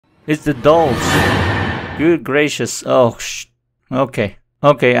It's the dolls. Good gracious. Oh, okay.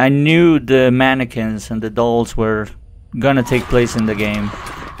 Okay, I knew the mannequins and the dolls were gonna take place in the game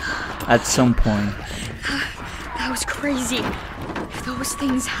at some point. That was crazy. Those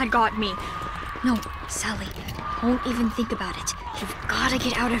things had got me. No, Sally, don't even think about it. You've gotta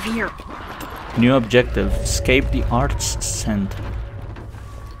get out of here. New objective, escape the arts center.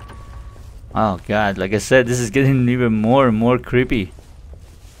 Oh god, like I said, this is getting even more and more creepy.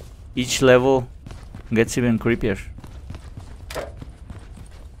 Each level gets even creepier.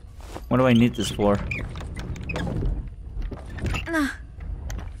 What do I need this for?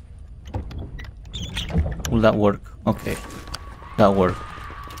 Will that work? Okay, that worked.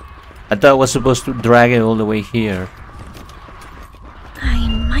 I thought I was supposed to drag it all the way here. I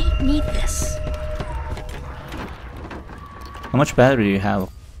might need this. How much battery do you have?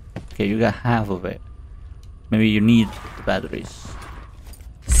 Okay, you got half of it. Maybe you need the batteries.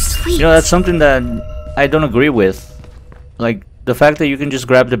 Sweet. You know, that's something that I don't agree with. Like, the fact that you can just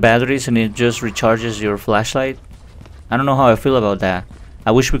grab the batteries and it just recharges your flashlight. I don't know how I feel about that.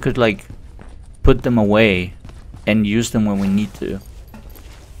 I wish we could, like, put them away and use them when we need to.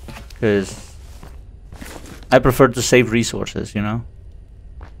 Because I prefer to save resources, you know?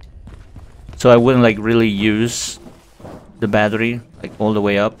 So I wouldn't, like, really use the battery, like, all the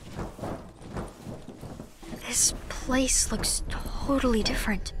way up. This place looks totally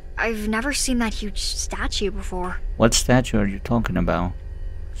different. I've never seen that huge statue before. What statue are you talking about?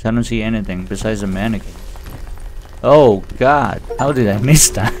 'Cause I don't see anything besides a mannequin. Oh god, how did I miss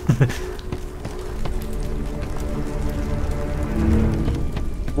that?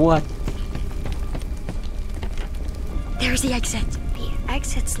 What? There's the exit. The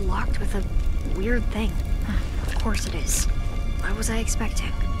exit's locked with a weird thing. Of course it is. What was I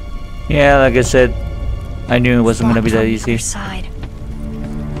expecting? Yeah, like I said, I knew it wasn't gonna be that Locked on the easy. other side.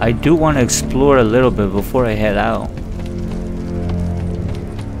 I do want to explore a little bit before I head out.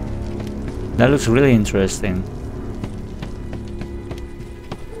 That looks really interesting.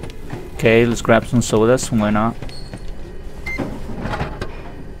 Okay, let's grab some sodas, why not?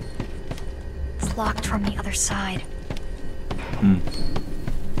 It's locked from the other side.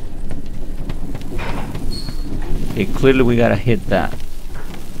 Okay, clearly we gotta hit that.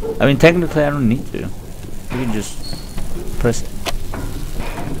 I mean, technically I don't need to. We can just press it.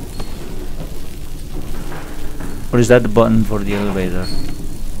 Or is that the button for the elevator?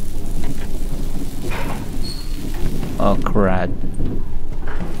 Oh crud.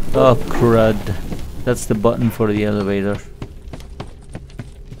 Oh crud. That's the button for the elevator.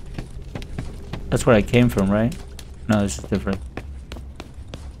 That's where I came from, right? No, this is different.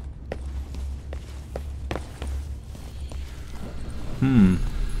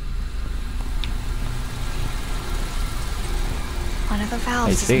 One of the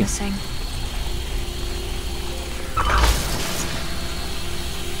valves is missing.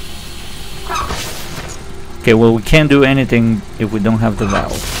 Okay, well we can't do anything if we don't have the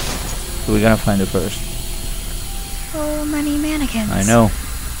valve. So we gotta find it first. So many mannequins. I know.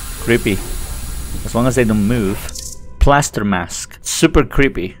 Creepy. As long as they don't move. Plaster mask. Super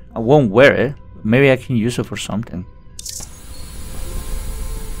creepy. I won't wear it. Maybe I can use it for something.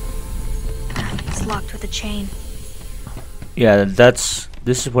 It's locked with a chain. Yeah, this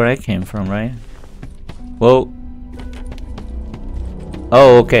is where I came from, right? Whoa.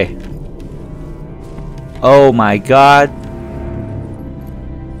 Oh, okay. Oh my god.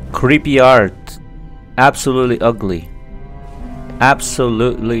 Creepy art. Absolutely ugly.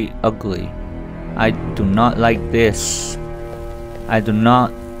 Absolutely ugly. I do not like this. I do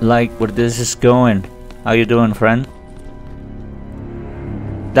not like where this is going. How you doing, friend?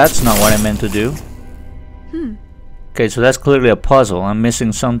 That's not what I meant to do. Okay, so that's clearly a puzzle. I'm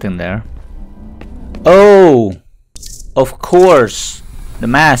missing something there. Oh! Of course! The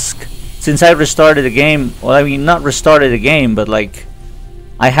mask. Since I restarted the game, well, I mean, not restarted the game, but like,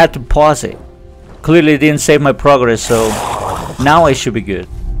 I had to pause it. Clearly it didn't save my progress, so now I should be good.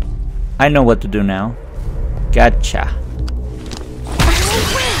 I know what to do now. Gotcha.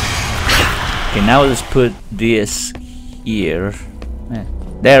 Okay, now let's put this here.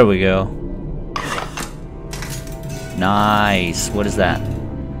 There we go. Nice. What is that?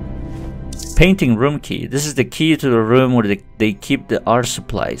 Painting room key. This is the key to the room where they keep the art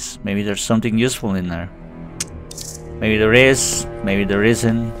supplies. Maybe there's something useful in there. Maybe there is. Maybe there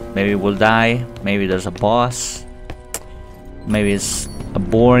isn't. Maybe we'll die. Maybe there's a boss. Maybe it's a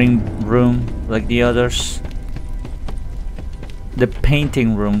boring room like the others. The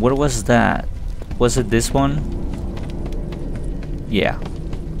painting room. What was that? Was it this one? Yeah.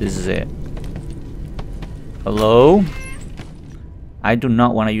 This is it. Hello? I do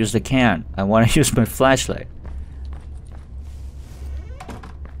not want to use the can. I want to use my flashlight.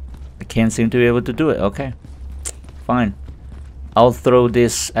 I can't seem to be able to do it. Okay. Fine. I'll throw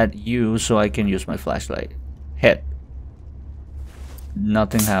this at you so I can use my flashlight. Hit.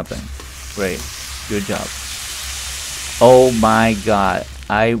 Nothing happened. Great. Good job. Oh my god.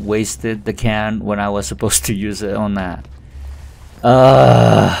 I wasted the can when I was supposed to use it on that.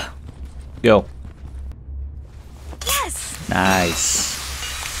 Go. Yes. Nice.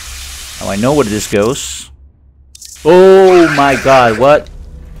 Now I know where this goes. Oh my god, what?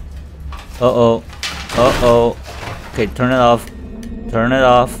 Uh-oh. Uh-oh. Okay, turn it off. Turn it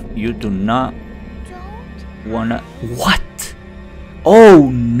off. You do not wanna... What? Oh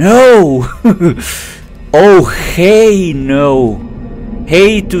no! Oh hey no!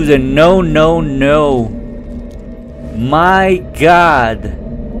 Hey to the no no no! My god!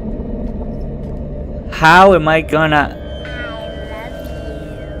 How am I gonna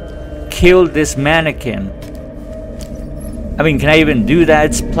kill this mannequin? I mean, can I even do that?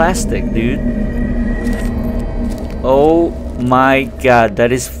 It's plastic, dude. Oh my god,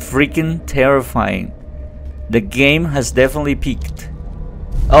 that is freaking terrifying. The game has definitely peaked.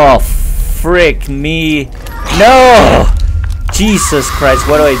 Oh, frick me. No! Jesus Christ,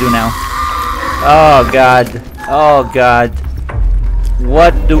 what do I do now? Oh god. Oh god.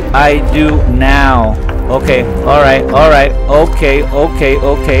 What do I do now? Okay, alright, alright. Okay, okay,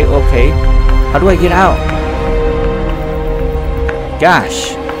 okay, okay. How do I get out?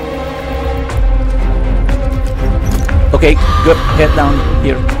 Gosh. Okay, good. Head down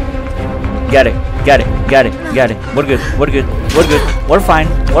here. Got it. Got it. Got it. Got it. We're good. We're good. We're good. We're fine.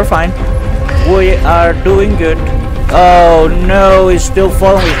 We're fine. We are doing good. Oh no, it's still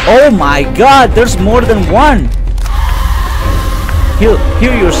following me. Oh my god, there's more than one. Heal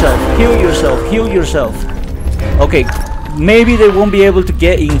yourself. Heal yourself. Heal yourself. Okay, maybe they won't be able to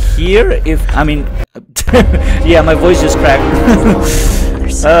get in here if, I mean, yeah, my voice just cracked.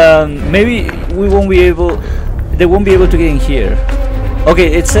 Maybe we won't be able, they won't be able to get in here.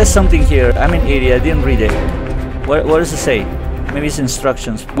 Okay, it says something here. I'm an idiot, I didn't read it. What does it say? Maybe it's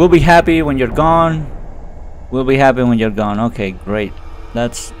instructions. We'll be happy when you're gone. We'll be happy when you're gone. Okay, great.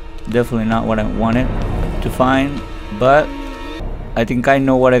 That's definitely not what I wanted to find, but I think I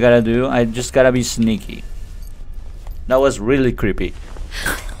know what I gotta do. I just gotta be sneaky. That was really creepy.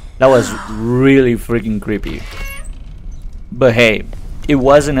 That was really freaking creepy. But hey, it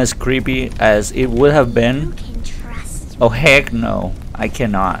wasn't as creepy as it would have been. Oh heck no, I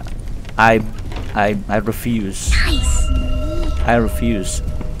cannot. I refuse. I refuse.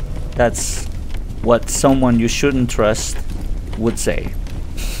 That's what someone you shouldn't trust would say.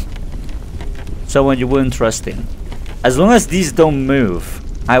 Someone you wouldn't trust in. As long as these don't move,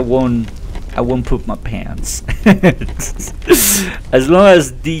 I won't poop my pants. As long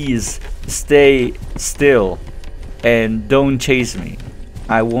as these stay still and don't chase me,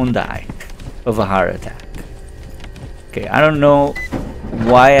 I won't die of a heart attack. Okay, I don't know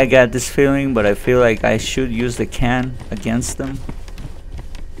why I got this feeling, but I feel like I should use the can against them.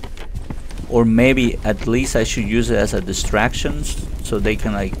 Or maybe at least I should use it as a distraction so they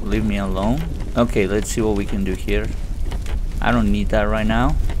can like leave me alone. Okay, let's see what we can do here. I don't need that right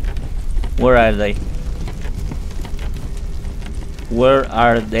now. Where are they? Where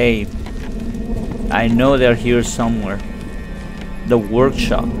are they? I know they're here somewhere. The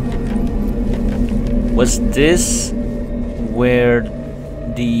workshop. Was this where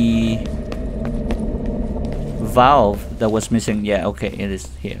the valve that was missing? Yeah, okay, it is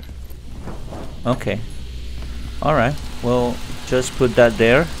here. Okay. Alright, well, just put that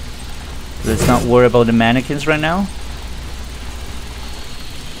there. Let's not worry about the mannequins right now.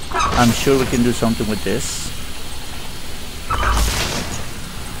 I'm sure we can do something with this.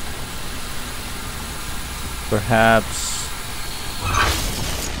 Perhaps...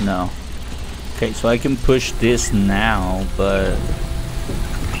 No. Okay, so I can push this now, but...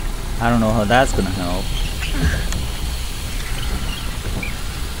 I don't know how that's gonna help.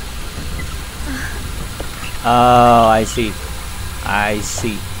 Oh, I see. I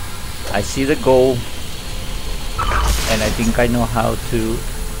see. I see the goal. And I think I know how to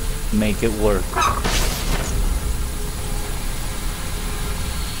make it work.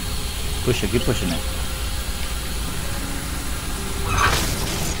 Push it, keep pushing it.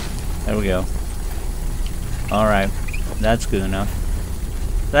 There we go. Alright, that's good enough.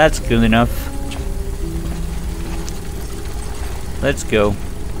 That's good enough. Let's go.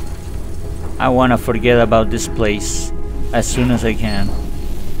 I wanna forget about this place as soon as I can.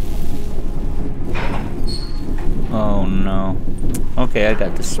 Oh no. Okay, I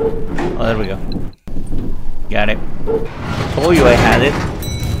got this. Oh, there we go. Got it. Told you I had it.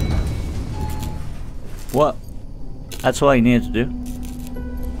 What? That's all I needed to do?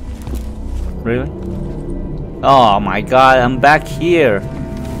 Really? Oh my god, I'm back here.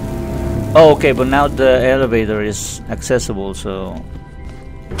 Oh, okay, but now the elevator is accessible, so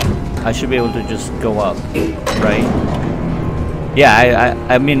I should be able to just go up, right? Yeah,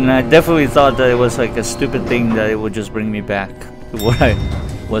 I mean, I definitely thought that it was like a stupid thing that it would just bring me back to what I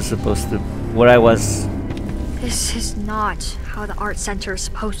was supposed to, what I was. This is not how the art center is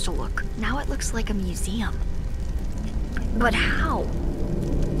supposed to look. Now it looks like a museum. But how?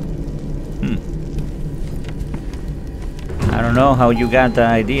 I don't know how you got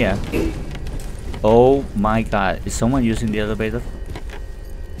that idea. Oh my god, is someone using the elevator?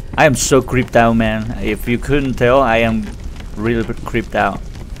 I am so creeped out, man. If you couldn't tell, I am really creeped out.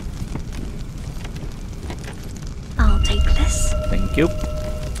 I'll take this. Thank you.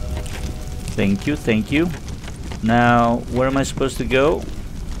 Thank you, thank you. Now, where am I supposed to go?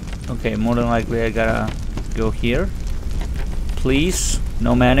 Okay, more than likely I gotta go here. Please,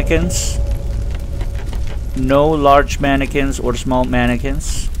 no mannequins. No large mannequins or small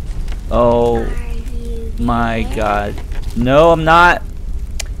mannequins. Oh my god. No, I'm not.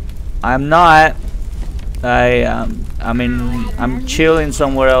 I'm not. I mean, I'm chilling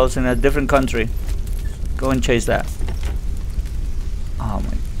somewhere else in a different country. Go and chase that. Oh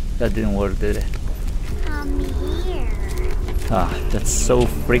my, that didn't work, did it? I'm here. Ah, that's so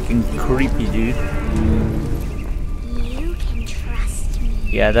freaking creepy, dude. You can trust me.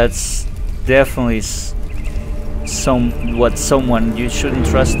 Yeah, that's definitely what someone you shouldn't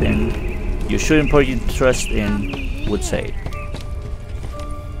trust in. You shouldn't put your trust in would say.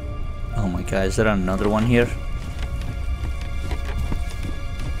 Oh my god, is there another one here?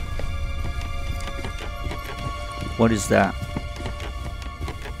 What is that?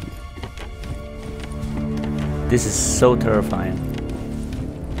 This is so terrifying.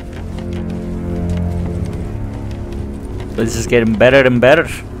 But this is getting better and better.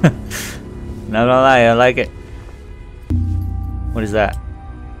 Not gonna lie, I like it. What is that?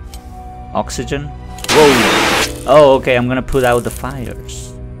 Oxygen? Whoa! Oh, okay, I'm gonna put out the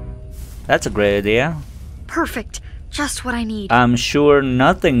fires. That's a great idea. Perfect. Just what I need. I'm sure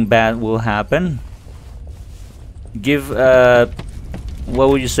nothing bad will happen. Give, what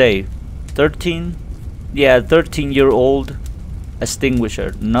would you say? 13? Yeah, 13-year-old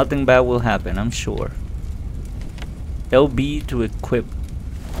extinguisher. Nothing bad will happen, I'm sure. LB to equip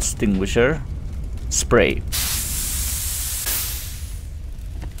extinguisher. Spray.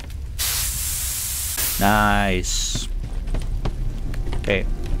 Nice. Okay,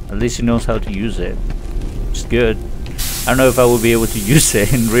 at least he knows how to use it. It's good. I don't know if I will be able to use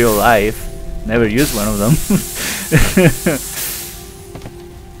it in real life. Never used one of them.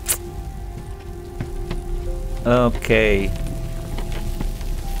 Okay.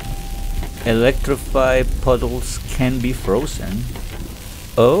 Electrified puddles can be frozen.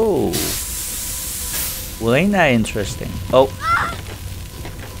 Oh. Well, ain't that interesting? Oh.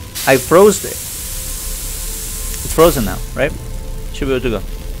 I froze it. It's frozen now, right? Should be able to go.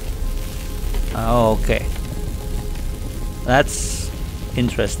 Oh, okay. That's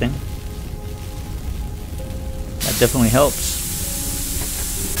interesting. That definitely helps.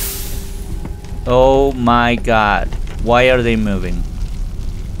 Oh my god. Why are they moving?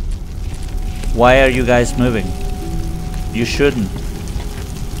 Why are you guys moving? You shouldn't.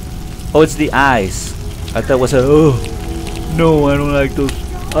 Oh, it's the eyes. I thought it was a... Oh, no, I don't like those.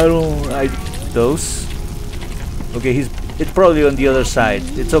 I don't like those. Okay, it's probably on the other side.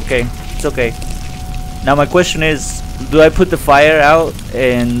 It's okay. It's okay. Now my question is, do I put the fire out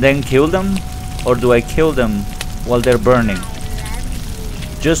and then kill them? Or do I kill them while they're burning?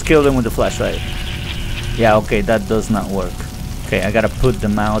 Just kill them with the flashlight. Yeah, okay, that does not work. Okay, I gotta put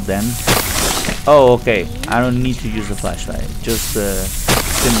them out then. Oh, okay. I don't need to use the flashlight. Just the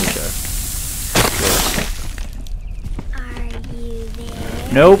extinguisher. Are you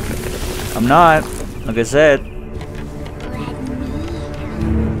there? Nope. I'm not. Like I said.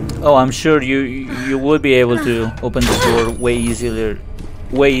 Oh, I'm sure you would be able to open the door way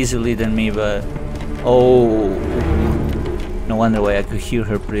easily than me, but oh, no wonder why I could hear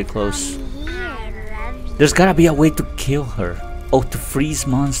her pretty close. There's gotta be a way to kill her. Oh, to freeze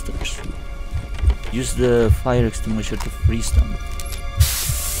monsters. Use the fire extinguisher to freeze them.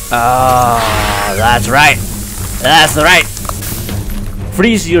 Ah, that's right. That's right.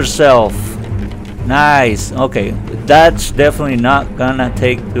 Freeze yourself. Nice. Okay, that's definitely not gonna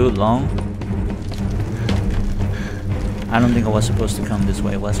take too long. I don't think I was supposed to come this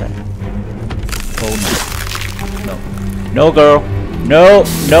way, was I? Oh no. No. No, girl. No,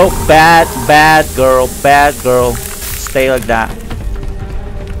 no, bad girl, bad girl. Stay like that.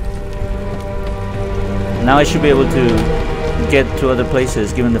 Now I should be able to get to other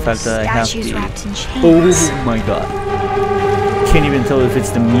places, given the fact that I have Statues the... wrapped in chains. Oh my god. Can't even tell if it's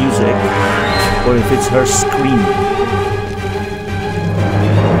the music or if it's her screaming.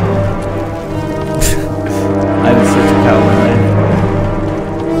 I'm such a coward, man.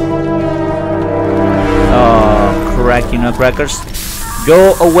 Oh, cracky nutcrackers.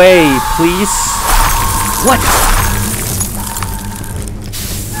 Go away, please. What?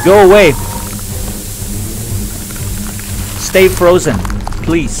 Go away. Stay frozen,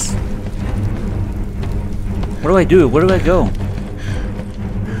 please. What do I do? Where do I go?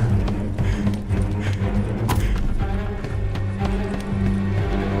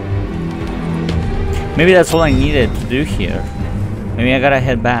 Maybe that's all I needed to do here. Maybe I gotta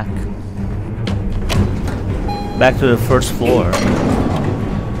head back. Back to the first floor.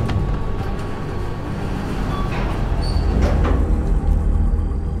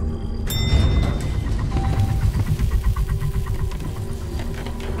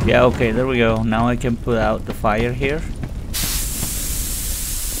 Yeah, okay, there we go. Now I can put out the fire here.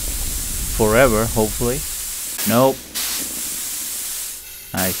 Forever, hopefully. Nope.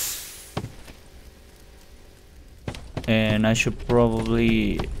 Nice. And I should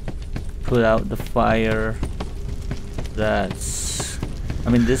probably put out the fire. That's... I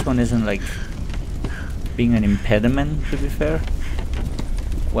mean, this one isn't like being an impediment, to be fair.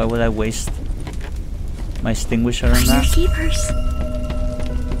 Why would I waste my extinguisher on that? Keepers.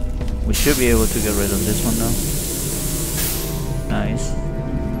 We should be able to get rid of this one though. Nice.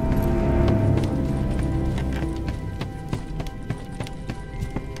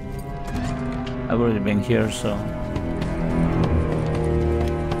 I've already been here, so...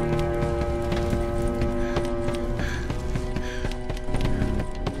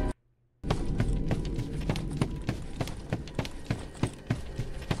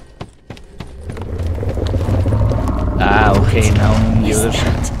 Ah, okay, now I'm on the other side.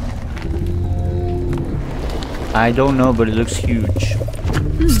 I don't know, but it looks huge.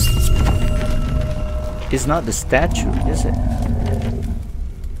 It's not the statue, is it?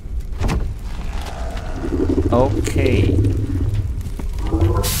 Okay.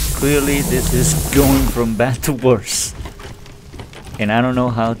 Clearly this is going from bad to worse. And I don't know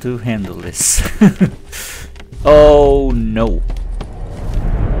how to handle this. Oh no.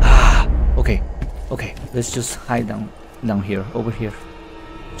 Okay. Okay, let's just hide down here, over here.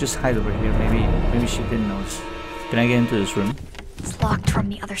 Just hide over here. Maybe she didn't notice. Can I get into this room? It's locked from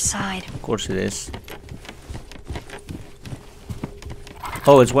the other side. Of course it is.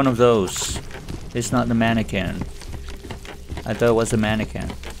 Oh, it's one of those. It's not the mannequin. I thought it was the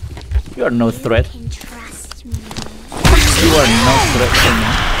mannequin. You are no threat. You can trust me. You are no threat to me.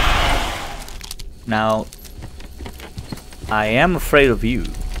 Now, I am afraid of you.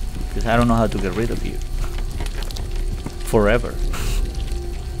 Because I don't know how to get rid of you. Forever.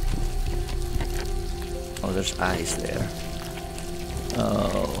 Oh, there's eyes there.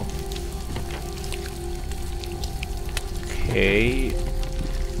 Oh. Okay.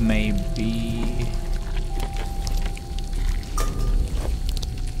 Maybe...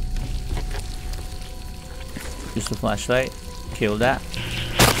 Use the flashlight. Kill that.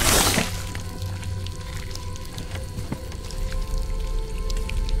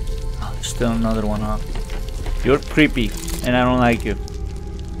 Oh, there's still another one, huh? You're creepy, and I don't like you.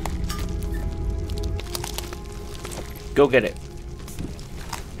 Go get it.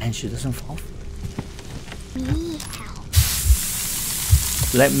 And she doesn't fall. Me help.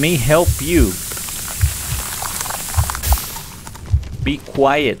 Let me help you. Be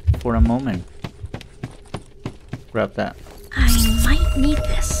quiet for a moment. Grab that. I might need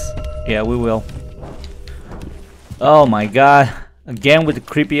this. Yeah, we will. Oh my god. Again with the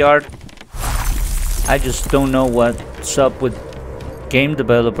creepy art. I just don't know what's up with game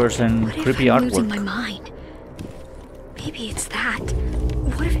developers and What creepy if I'm losing my artwork. mind? Maybe it's that.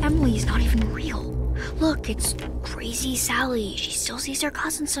 What if Emily's not even real? Look, it's crazy Sally. She still sees her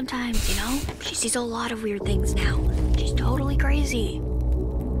cousin sometimes, you know? She sees a lot of weird things now. She's totally crazy.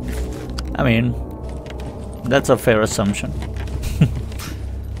 I mean, that's a fair assumption.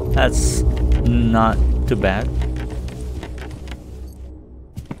 That's not too bad.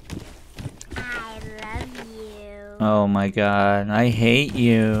 I love you. Oh my god, I hate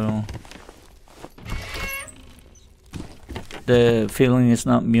you. The feeling is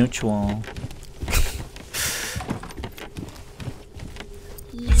not mutual.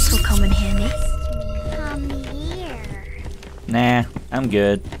 This will come in handy. Come here. Nah, I'm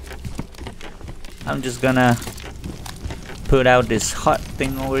good. I'm just gonna put out this hot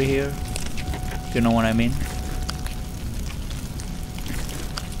thing over here. You know what I mean?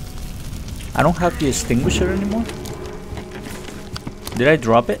 I don't have the extinguisher anymore. Did I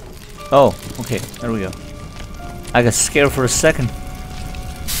drop it? Oh, okay, there we go. I got scared for a second.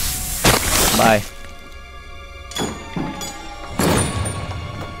 Bye.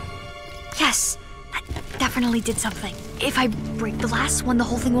 Yes, that definitely did something. If I break the last one, the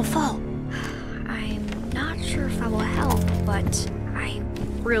whole thing will fall. I'm not sure if that will help, but I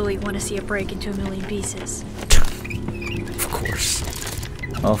really want to see it break into a million pieces. Of course.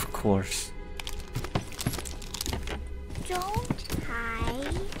 Of course. Don't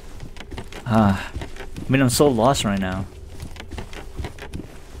hide. I mean, I'm so lost right now.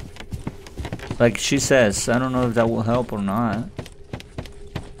 Like she says, I don't know if that will help or not.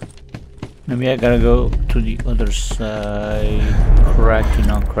 Maybe I gotta go to the other side. Cracking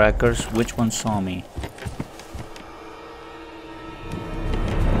on crackers. Which one saw me?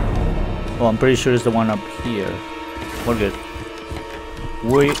 Oh, I'm pretty sure it's the one up here. We're good.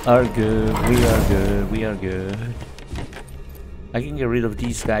 We are good. We are good. We are good. I can get rid of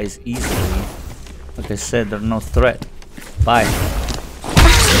these guys easily. Like I said, they're no threat. Bye.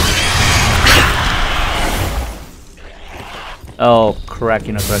 Oh,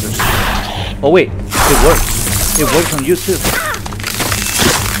 cracking on crackers. Oh wait, it works. It works on you too.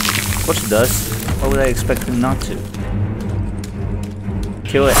 Of course it does. Why would I expect him not to?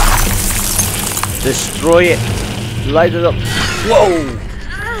 Kill it. Destroy it. Light it up. Whoa!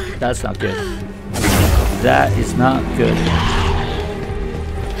 That's not good. That is not good.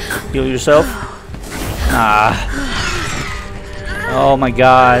 Heal yourself. Ah. Oh my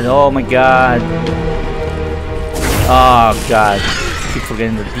god. Oh my god. Oh god. I keep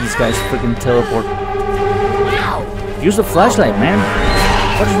forgetting that these guys freaking teleport. Use the flashlight, man.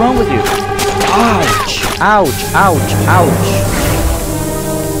 What's wrong with you? Ouch. Ouch. Ouch. Ouch.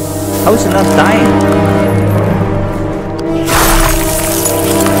 How is it not dying?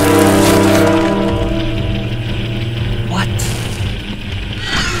 What?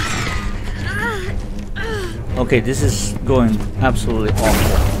 Okay, this is going absolutely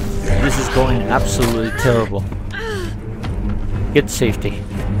awful. This is going absolutely terrible. Get to safety.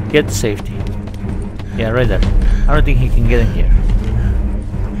 Get to safety. Yeah, right there. I don't think he can get in here.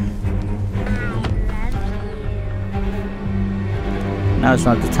 Now it's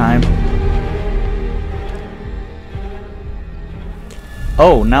not the time.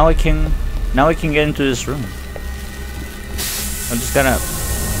 Oh, now I can get into this room. I'm just gonna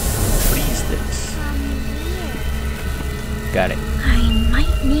freeze this. Got it. I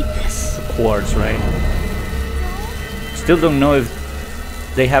might need this. The quartz, right? Still don't know if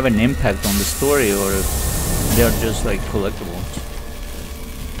they have an impact on the story or if they're just like collectibles.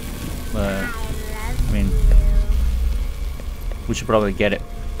 But I mean, we should probably get it.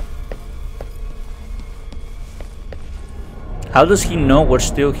 How does he know we're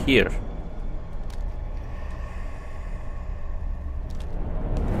still here?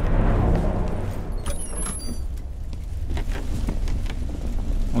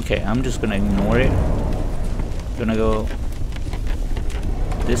 Okay, I'm just gonna ignore it. Gonna go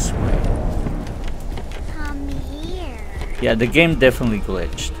this way. Come here. Yeah, the game definitely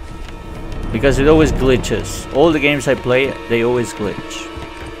glitched. Because it always glitches. All the games I play, they always glitch.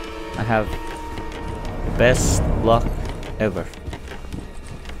 I have best luck ever.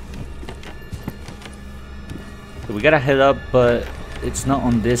 So we gotta head up, but it's not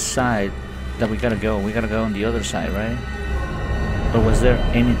on this side that we gotta go. We gotta go on the other side, right? Or was there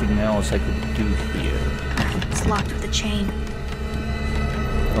anything else I could do here? It's locked with a chain.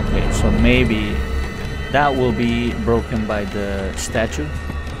 Okay, so maybe that will be broken by the statue.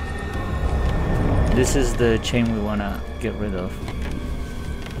 This is the chain we wanna get rid of.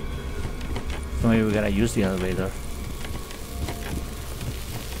 So maybe we gotta use the elevator.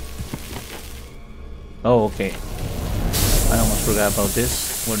 Oh, okay. I almost forgot about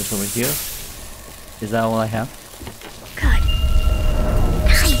this. What is over here? Is that all I have? Good.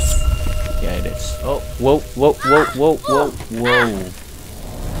 Nice. Yeah, it is. Oh, whoa, whoa, whoa, whoa, whoa, whoa.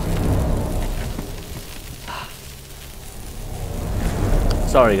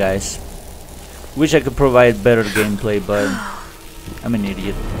 Sorry, guys. Wish I could provide better gameplay, but I'm an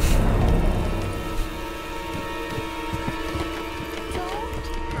idiot.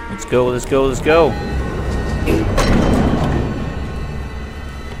 Let's go, let's go, let's go.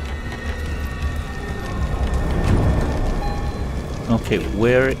 Okay,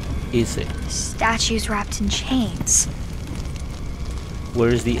 where is it? Statues wrapped in chains. Where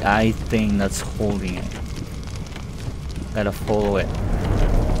is the eye thing that's holding it? Gotta follow it.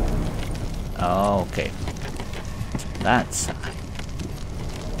 Oh, okay. that side.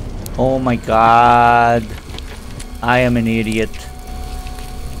 Oh my god. I am an idiot.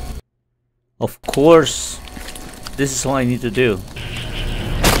 Of course. This is all I need to do.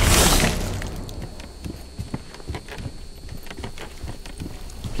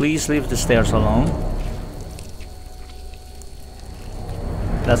 Please leave the stairs alone.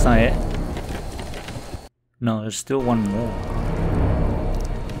 That's not it. No, there's still one more.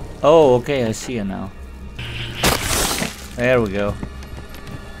 Oh, okay, I see it now. There we go.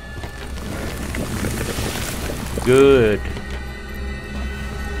 Good.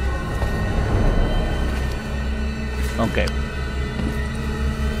 Okay.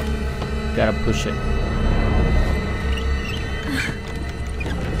 Gotta push it.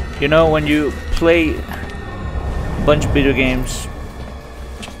 You know, when you play a bunch of video games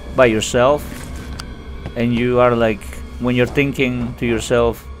by yourself, and you are like, when you're thinking to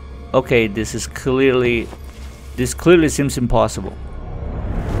yourself, okay, this clearly seems impossible.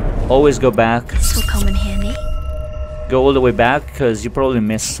 Always go back. This will come in handy. Go all the way back, because you probably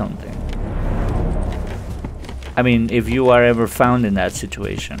missed something. I mean, if you are ever found in that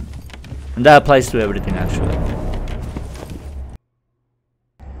situation. And that applies to everything, actually.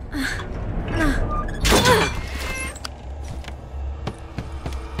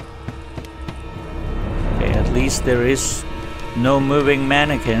 Okay, at least there is no moving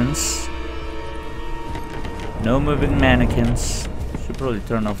mannequins. No moving mannequins. Should probably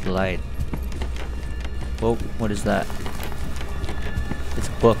turn off the light. Whoa, what is that? It's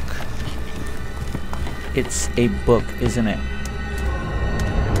a book. It's a book, isn't it?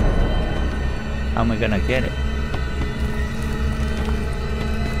 How am I gonna get it?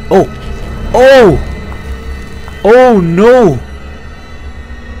 Oh! Oh! Oh no!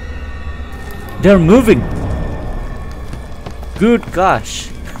 They're moving! Good gosh!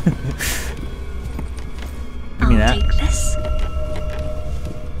 Give me that. I'll take this.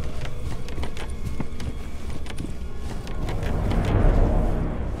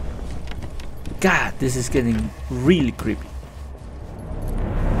 God, this is getting really creepy.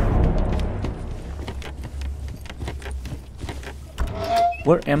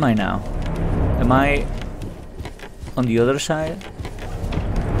 Where am I now? Am I on the other side?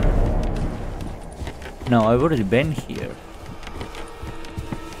 No, I've already been here.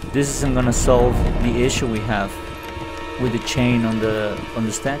 This isn't gonna solve the issue we have with the chain on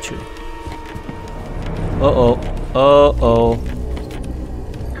the statue. Uh-oh. Uh-oh.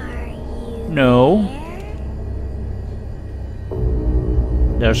 No.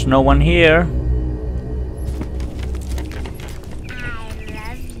 There's no one here. I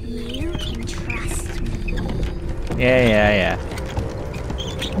love you. Can trust me. Yeah.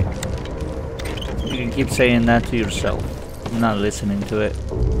 You can keep saying that to yourself. I'm not listening to it.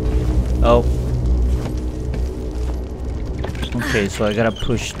 Oh. Okay, so I gotta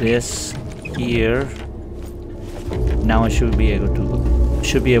push this here. Now I should be able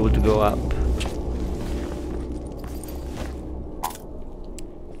to go up.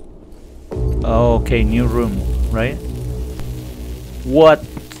 Oh, okay, new room, right? What?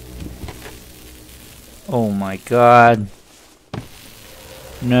 Oh my god.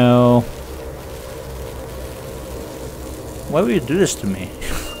 No. Why would you do this to me?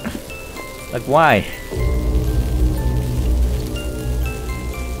 Like, why?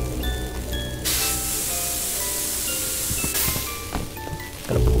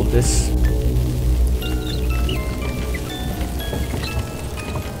 Gotta pull this.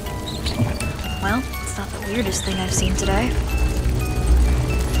 Well, it's not the weirdest thing I've seen today.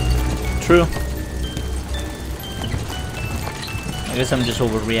 True. I guess I'm just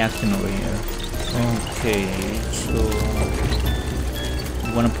overreacting over here. Okay, so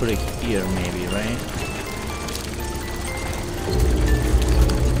you want to put it here, maybe, right?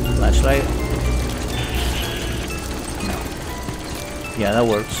 Flashlight? No. Yeah, that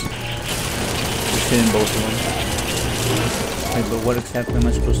works. Just hitting both of them. Wait, but what exactly am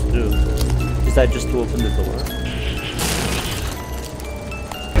I supposed to do? Is that just to open the door?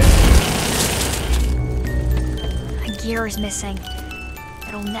 A gear is missing.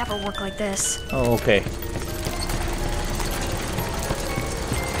 It'll never work like this. Oh, okay.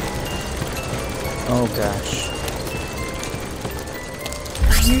 Oh gosh.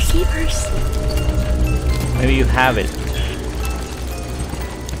 Find your keepers. Maybe you have it.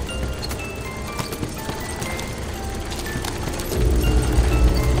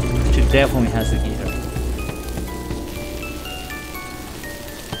 She definitely has the gear.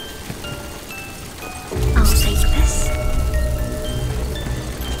 I'll take this.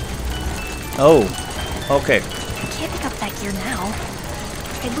 Oh, okay. I can't pick up that gear now.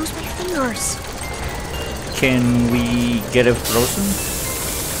 I'd lose my fingers. Can we get it frozen?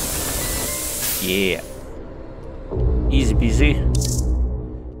 Yeah. Easy peasy.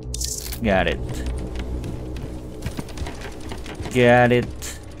 Got it. Got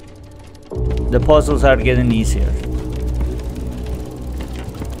it. The puzzles are getting easier.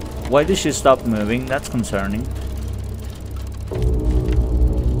 Why did she stop moving? That's concerning.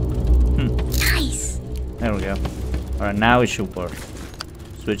 Nice. There we go. Alright, now it should work.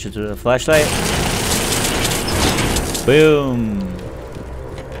 Switch it to the flashlight. Boom.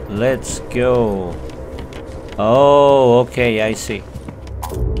 Let's go. Oh, okay, I see.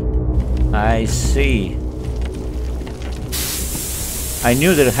 I see. I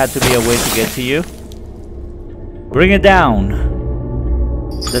knew there had to be a way to get to you. Bring it down.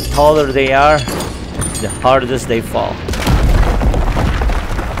 The taller they are, the hardest they fall.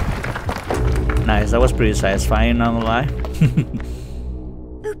 Nice, that was pretty satisfying, not gonna lie.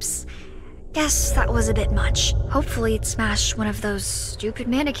 Oops. Guess that was a bit much. Hopefully it smashed one of those stupid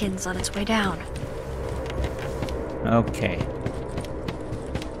mannequins on its way down. Okay.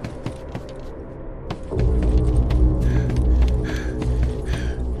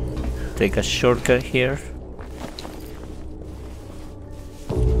 Take a shortcut here.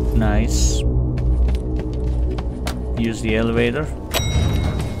 Nice. Use the elevator.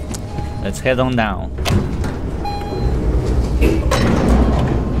 Let's head on down.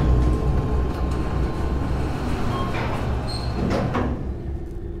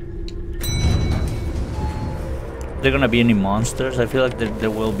 Are there gonna be any monsters? I feel like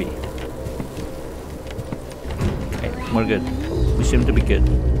there will be. Okay, we're good. We seem to be good.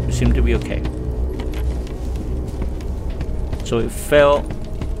 We seem to be okay. So it fell.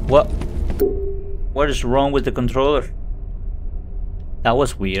 What? What is wrong with the controller? That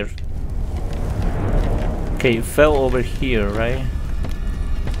was weird. Okay, it fell over here, right?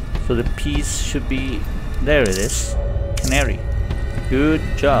 So the piece should be... There it is. Canary. Good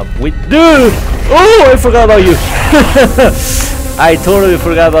job. We do! Oh, I forgot about you. I totally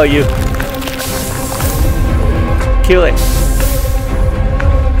forgot about you. Kill it.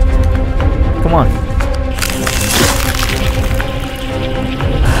 Come on.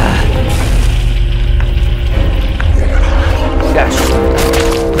 Gosh.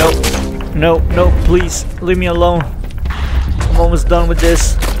 No, no, please. Leave me alone. I'm almost done with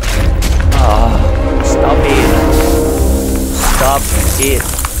this. Stop it. Stop it.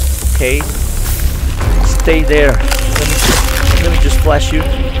 Okay. Stay there. Let me just flash you.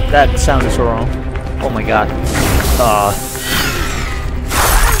 That sounded so wrong. Oh my god.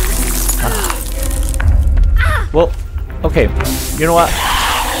 Well, okay. You know what?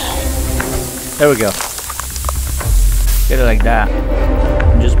 There we go. Get it like that.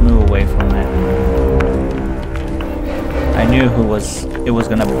 And just move away from it. I knew it was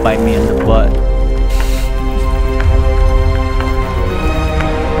gonna bite me in the butt.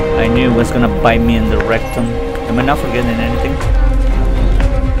 I knew it was gonna bite me in the rectum. Am I not forgetting anything?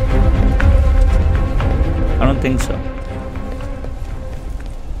 I don't think so.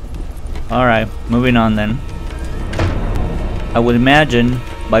 Alright, moving on then. I would imagine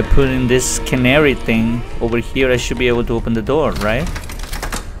by putting this canary thing over here, I should be able to open the door, right?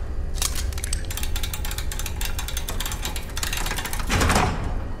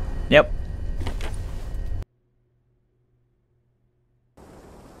 Yep.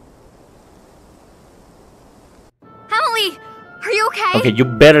 Emily, are you okay? Okay, you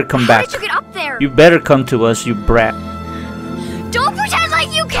better come back. How did you get up there? You better come to us, you brat. Don't pretend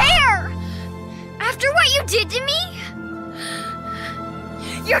like you care! After what you did to me?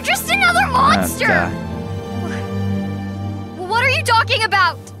 You're just another monster! God. What are you talking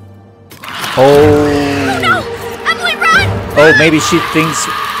about? Oh. Oh no! Emily, run! Oh, maybe she thinks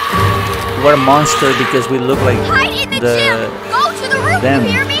we're a monster because we look like Hide in the gym! Go to the room, them.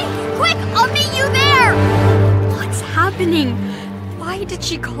 you hear me? Quick, I'll meet you there! What's happening? Why did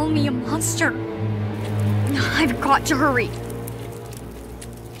she call me a monster? I've got to hurry.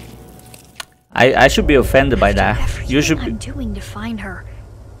 I should be offended by that. You should be. I'm doing to find her.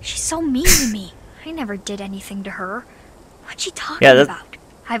 She's so mean to me. I never did anything to her. What's she talking about?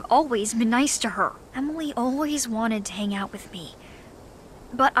 I've always been nice to her. Emily always wanted to hang out with me.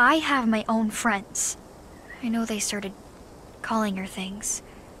 But I have my own friends. I know they started calling her things.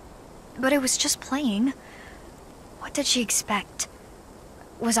 But it was just playing. What did she expect?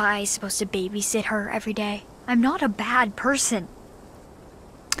 Was I supposed to babysit her every day? I'm not a bad person.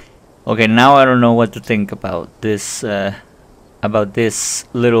 Okay, now I don't know what to think about this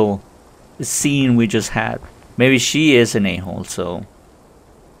little scene we just had. Maybe she is an a-hole, so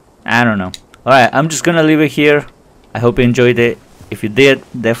I don't know. Alright, I'm just gonna leave it here. I hope you enjoyed it. If you did,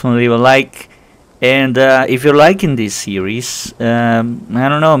 definitely leave a like. And if you're liking this series, I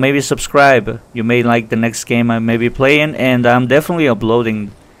don't know, maybe subscribe. You may like the next game I may be playing, and I'm definitely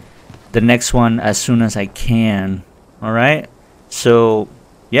uploading the next one as soon as I can. Alright? So,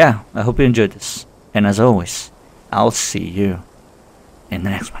 yeah, I hope you enjoyed this. And as always, I'll see you in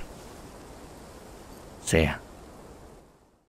the next one. See ya.